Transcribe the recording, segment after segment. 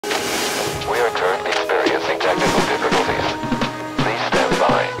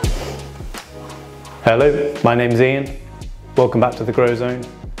Hello, my name's Ian. Welcome back to the Grow Zone.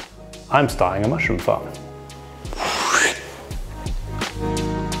 I'm starting a mushroom farm.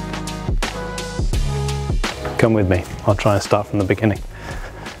 Come with me, I'll try and start from the beginning.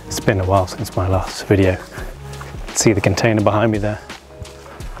 It's been a while since my last video. See the container behind me there?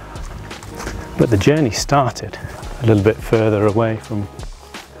 But the journey started a little bit further away from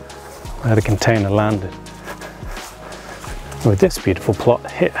where the container landed. With this beautiful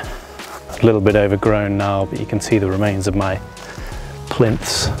plot here. A little bit overgrown now, but you can see the remains of my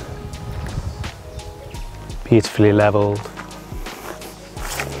plinths. Beautifully leveled.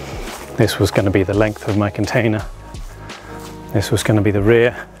 This was going to be the length of my container. This was going to be the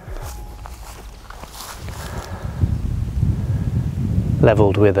rear.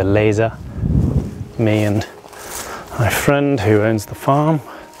 Leveled with a laser. Me and my friend who owns the farm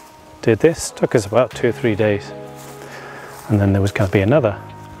did this. Took us about 2 or 3 days. And then there was going to be another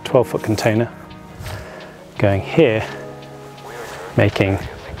 12-foot container going here, making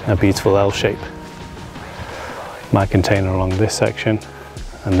a beautiful L shape. My container along this section,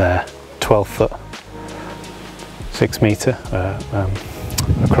 and there 12-foot, 6 meter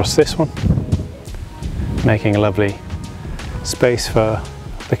across this one, making a lovely space for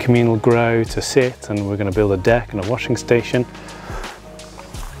the communal grow to sit, and we're going to build a deck and a washing station.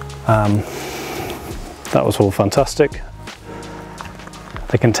 That was all fantastic.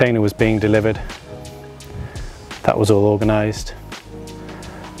 The container was being delivered. That was all organised.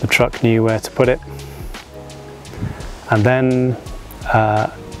 The truck knew where to put it. And then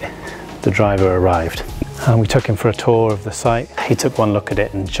the driver arrived. And we took him for a tour of the site. He took one look at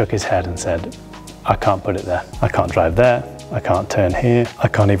it and shook his head and said, I can't put it there. I can't drive there. I can't turn here. I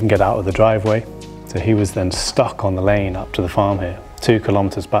can't even get out of the driveway. So he was then stuck on the lane up to the farm here, 2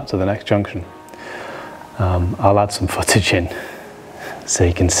 kilometres back to the next junction. I'll add some footage in so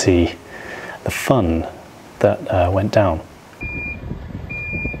you can see the fun that went down.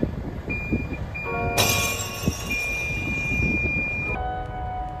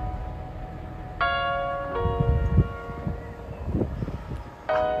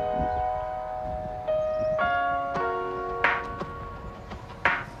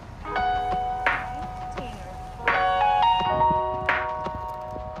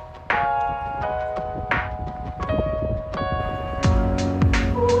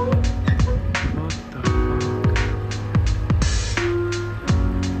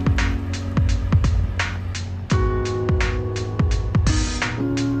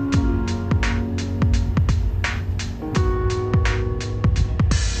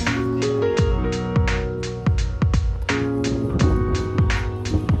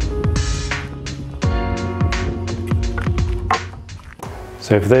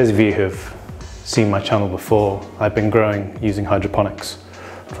 So for those of you who have seen my channel before, I've been growing using hydroponics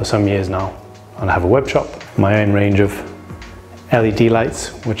for some years now, and I have a web shop, my own range of LED lights,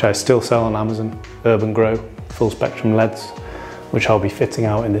 which I still sell on Amazon, Urban Grow, full spectrum LEDs, which I'll be fitting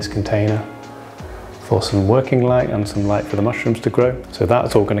out in this container for some working light and some light for the mushrooms to grow. So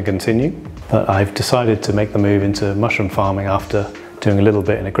that's all going to continue, but I've decided to make the move into mushroom farming after doing a little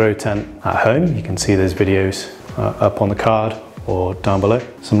bit in a grow tent at home. You can see those videos up on the card or down below.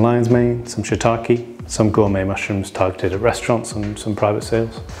 Some lion's mane, some shiitake, some gourmet mushrooms targeted at restaurants and some private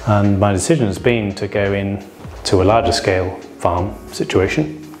sales. And my decision has been to go in to a larger scale farm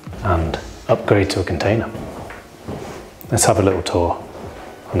situation and upgrade to a container. Let's have a little tour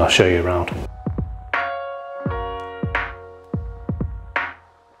and I'll show you around.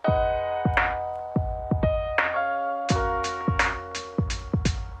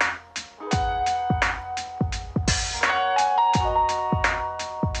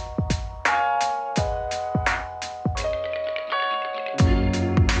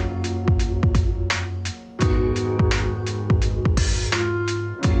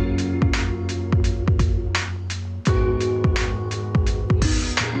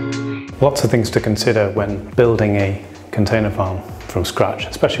 Lots of things to consider when building a container farm from scratch,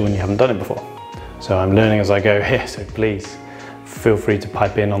 especially when you haven't done it before. So I'm learning as I go here, so please feel free to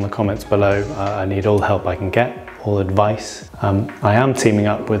pipe in on the comments below. I need all the help I can get, all advice. I am teaming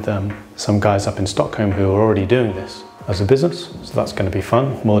up with some guys up in Stockholm who are already doing this as a business, so that's going to be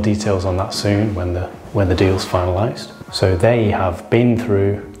fun. More details on that soon when the deal's finalised. So they have been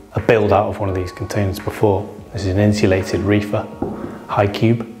through a build out of one of these containers before. This is an insulated reefer, high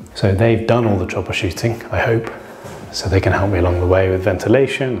cube. So they've done all the troubleshooting, I hope, so they can help me along the way with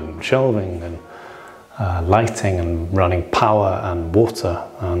ventilation and shelving and lighting and running power and water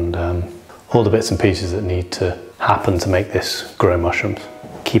and all the bits and pieces that need to happen to make this grow mushrooms.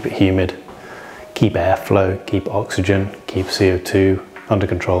 Keep it humid, keep airflow, keep oxygen, keep CO2 under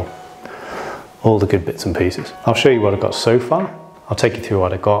control. all the good bits and pieces. I'll show you what I've got so far. I'll take you through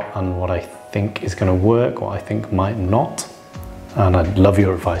what I got and what I think is going to work, what I think might not. And I'd love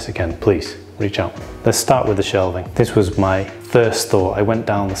your advice again, please reach out. Let's start with the shelving. This was my first thought. I went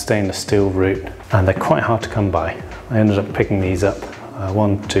down the stainless steel route and they're quite hard to come by. I ended up picking these up,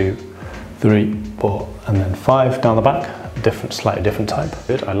 1, 2, 3, 4, and then 5 down the back, slightly different type.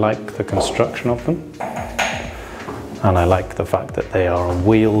 I like the construction of them. And I like the fact that they are on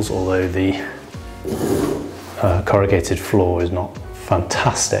wheels, although the corrugated floor is not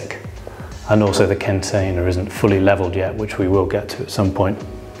fantastic. And also the container isn't fully leveled yet, which we will get to at some point.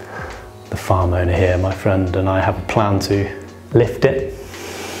 The farm owner here, my friend, and I have a plan to lift it.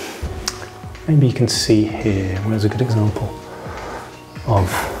 Maybe you can see here, where's a good example of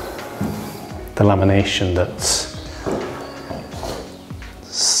the lamination that's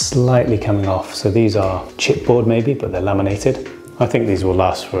slightly coming off. So these are chipboard maybe, but they're laminated. I think these will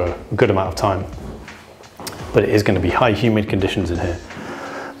last for a good amount of time, but it is going to be high humid conditions in here.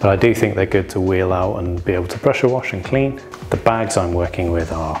 But I do think they're good to wheel out and be able to pressure wash and clean. The bags I'm working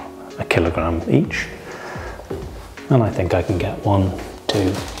with are 1 kilogram each. And I think I can get 1,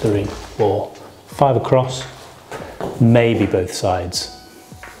 2, 3, 4, 5 across, maybe both sides.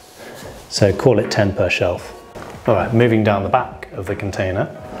 So call it 10 per shelf. All right, moving down the back of the container,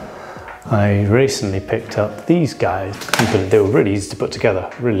 I recently picked up these guys. They were really easy to put together.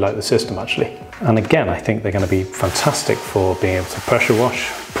 I really like the system actually. And again, I think they're going to be fantastic for being able to pressure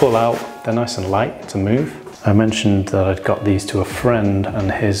wash, pull out. They're nice and light to move. I mentioned that I'd got these to a friend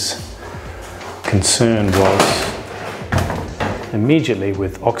and his concern was immediately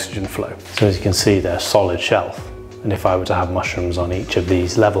with oxygen flow. So as you can see, they're a solid shelf. And if I were to have mushrooms on each of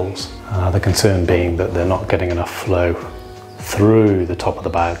these levels, the concern being that they're not getting enough flow through the top of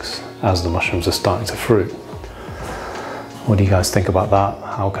the bags as the mushrooms are starting to fruit. What do you guys think about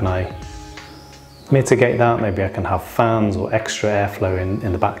that? How can I mitigate that? Maybe I can have fans or extra airflow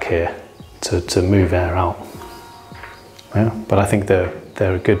in the back here to move air out. Yeah, but I think they're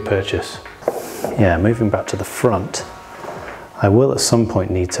a good purchase. Yeah, moving back to the front, I will at some point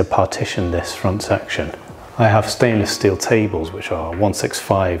need to partition this front section. I have stainless steel tables which are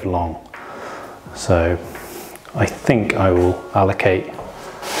 165 long, so I think I will allocate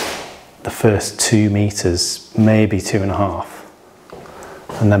the first 2 meters, maybe 2.5,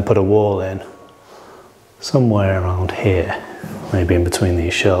 and then put a wall in somewhere around here, maybe in between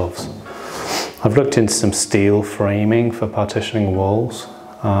these shelves. I've looked into some steel framing for partitioning walls.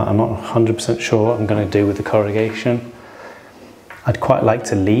 I'm not 100% sure what I'm going to do with the corrugation. I'd quite like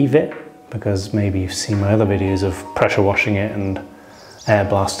to leave it, because maybe you've seen my other videos of pressure washing it and air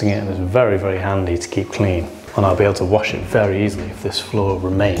blasting it, and it's very, very handy to keep clean. And I'll be able to wash it very easily if this floor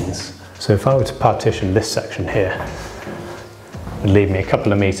remains. So if I were to partition this section here, it would leave me a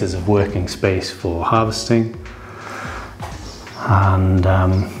couple of meters of working space for harvesting and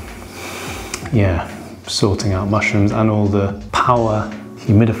yeah, sorting out mushrooms, and all the power,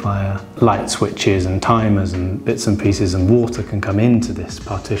 humidifier, light switches and timers and bits and pieces, and water can come into this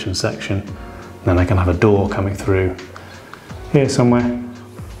partition section. Then I can have a door coming through here somewhere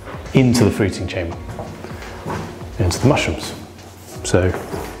into the fruiting chamber, into the mushrooms. So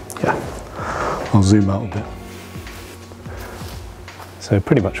yeah, I'll zoom out a bit. So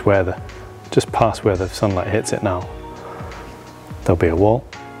pretty much just past where the sunlight hits it now, there'll be a wall,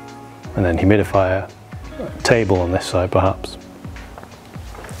 and then humidifier, table on this side perhaps,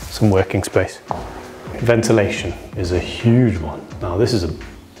 some working space. Ventilation is a huge one. Now this is a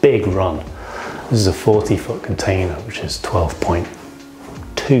big run. This is a 40-foot container, which is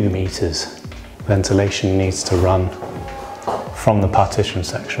 12.2 meters. Ventilation needs to run from the partition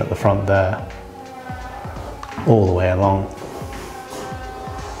section at the front there, all the way along,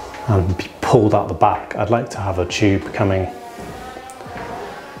 and be pulled out the back. I'd like to have a tube coming,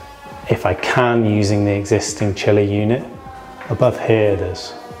 if I can, using the existing chiller unit. Above here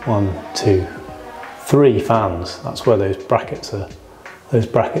there's 1, 2, 3 fans. That's where those brackets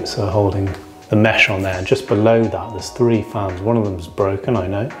are holding the mesh on there. And just below that there's 3 fans. One of them's broken, I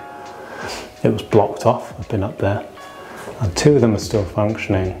know. It was blocked off, I've been up there. And 2 of them are still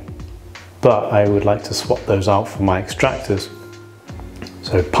functioning, but I would like to swap those out for my extractors.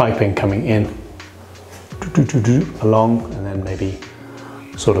 So piping coming in, along, and then maybe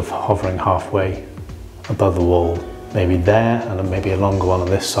sort of hovering halfway above the wall, maybe there, and then maybe a longer one on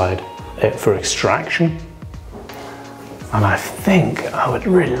this side for extraction. And I think I would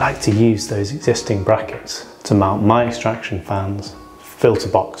really like to use those existing brackets to mount my extraction fans, filter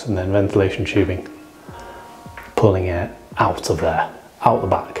box, and then ventilation tubing, pulling air out of there, out the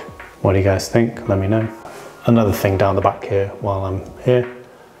back. What do you guys think? Let me know. Another thing down the back here while I'm here,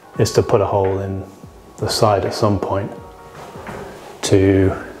 is to put a hole in the side at some point to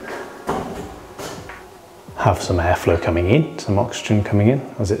have some airflow coming in, some oxygen coming in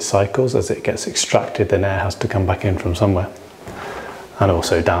as it cycles. As it gets extracted, then air has to come back in from somewhere. And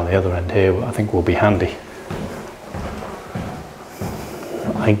also down the other end here, I think will be handy.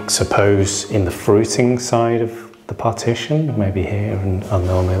 I suppose in the fruiting side of the partition, maybe here and on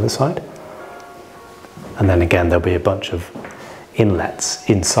the other side. And then again, there'll be a bunch of inlets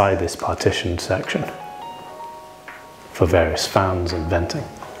inside this partition section for various fans and venting.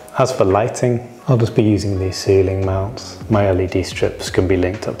 As for lighting, I'll just be using these ceiling mounts. My LED strips can be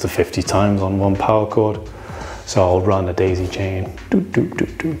linked up to 50 times on one power cord. So I'll run a daisy chain,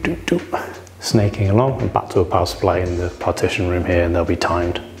 snaking along and back to a power supply in the partition room here, and they'll be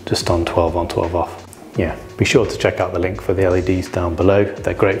timed just on 12 on, 12 off. Yeah, be sure to check out the link for the LEDs down below.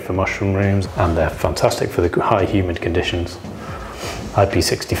 They're great for mushroom rooms and they're fantastic for the high humid conditions.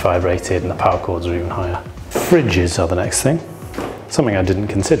 IP65 rated, and the power cords are even higher. Fridges are the next thing. Something I didn't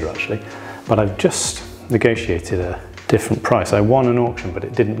consider actually, but I've just negotiated a different price. I won an auction, but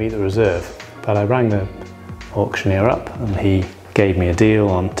it didn't meet the reserve. But I rang the auctioneer up and he gave me a deal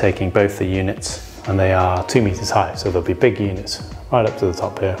on taking both the units, and they are 2 meters high, so there'll be big units right up to the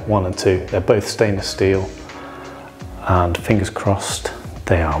top here, 1 and 2. They're both stainless steel, and fingers crossed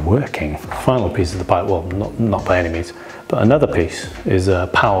they are working. Final piece of the pipe, well, not by any means, but another piece is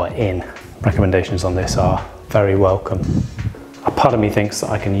power in. Recommendations on this are very welcome. A part of me thinks that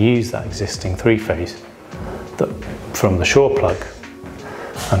I can use that existing 3-phase from the shore plug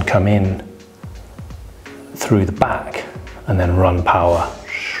and come in through the back and then run power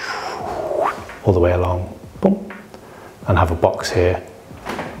all the way along, boom, and have a box here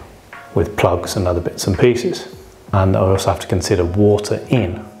with plugs and other bits and pieces. And I also have to consider water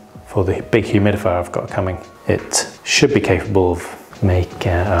in for the big humidifier I've got coming. It should be capable of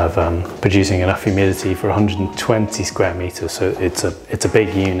producing enough humidity for 120 square meters, so it's a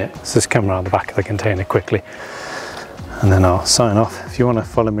big unit. So just come around the back of the container quickly and then I'll sign off. If you want to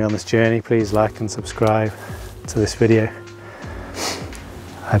follow me on this journey, please like and subscribe to this video.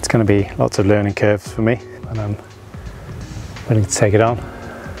 It's going to be lots of learning curves for me, but I'm willing to take it on,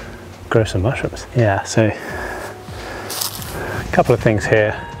 grow some mushrooms. Yeah, so a couple of things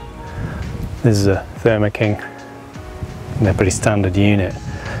here. This is a Thermo King. They're a pretty standard unit.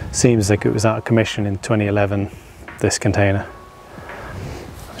 Seems like it was out of commission in 2011, this container.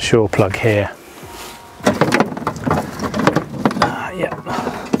 Shore plug here. Yeah,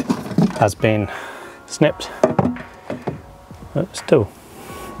 has been snipped, but still.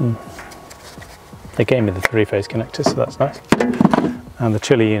 They gave me the 3-phase connector, so that's nice. And the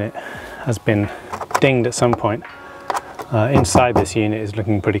chiller unit has been dinged at some point. Inside this unit is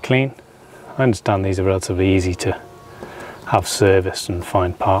looking pretty clean. I understand these are relatively easy to have serviced and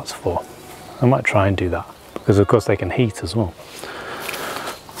find parts for. I might try and do that, because of course they can heat as well.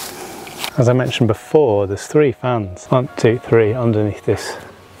 As I mentioned before, there's 3 fans, 1, 2, 3, underneath this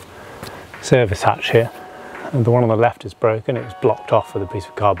service hatch here. And the one on the left is broken. It was blocked off with a piece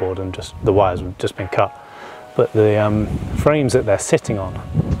of cardboard and just the wires have just been cut. But the frames that they're sitting on,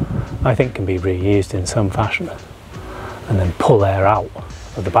 I think can be reused in some fashion, and then pull air out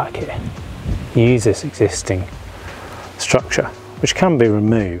of the back here. Use this existing structure, which can be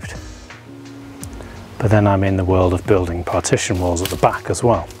removed, but then I'm in the world of building partition walls at the back as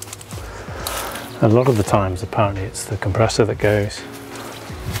well. A lot of the times apparently it's the compressor that goes.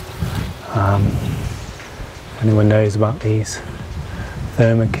 Anyone knows about these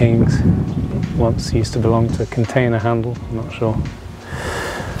Thermo Kings? Once used to belong to a container handle. I'm not sure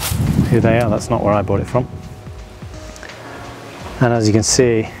who they are. That's not where I bought it from. And as you can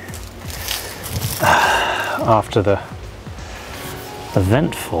see, after the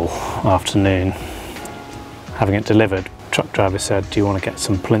eventful afternoon having it delivered, truck driver said, do you want to get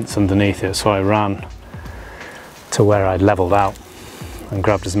some plinths underneath it? So I ran to where I'd leveled out and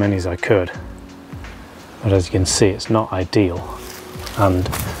grabbed as many as I could. But as you can see, it's not ideal, and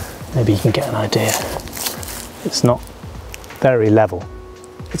maybe you can get an idea. It's not very level.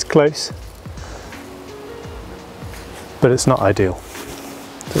 It's close, but it's not ideal.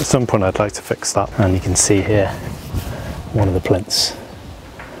 So at some point I'd like to fix that. And you can see here, one of the plinths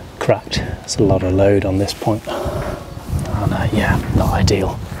cracked. There's a lot of load on this point. And yeah, not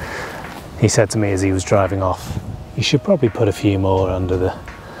ideal. He said to me as he was driving off, you should probably put a few more under the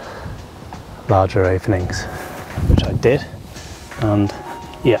larger openings, which I did. And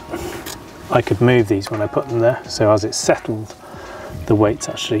yeah, I could move these when I put them there. So as it's settled, the weight's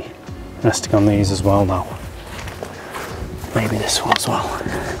actually resting on these as well now. Maybe this one as well.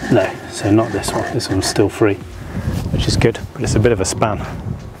 No, so not this one. This one's still free, which is good, but it's a bit of a span.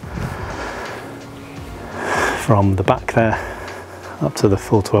 from the back there up to the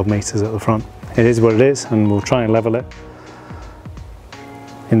full 12 meters at the front. It is what it is, and we'll try and level it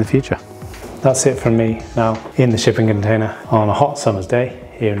in the future. That's it from me now in the shipping container on a hot summer's day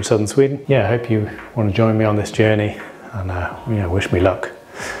here in southern Sweden. Yeah, I hope you want to join me on this journey, and wish me luck.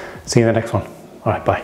 See you in the next one. All right, bye.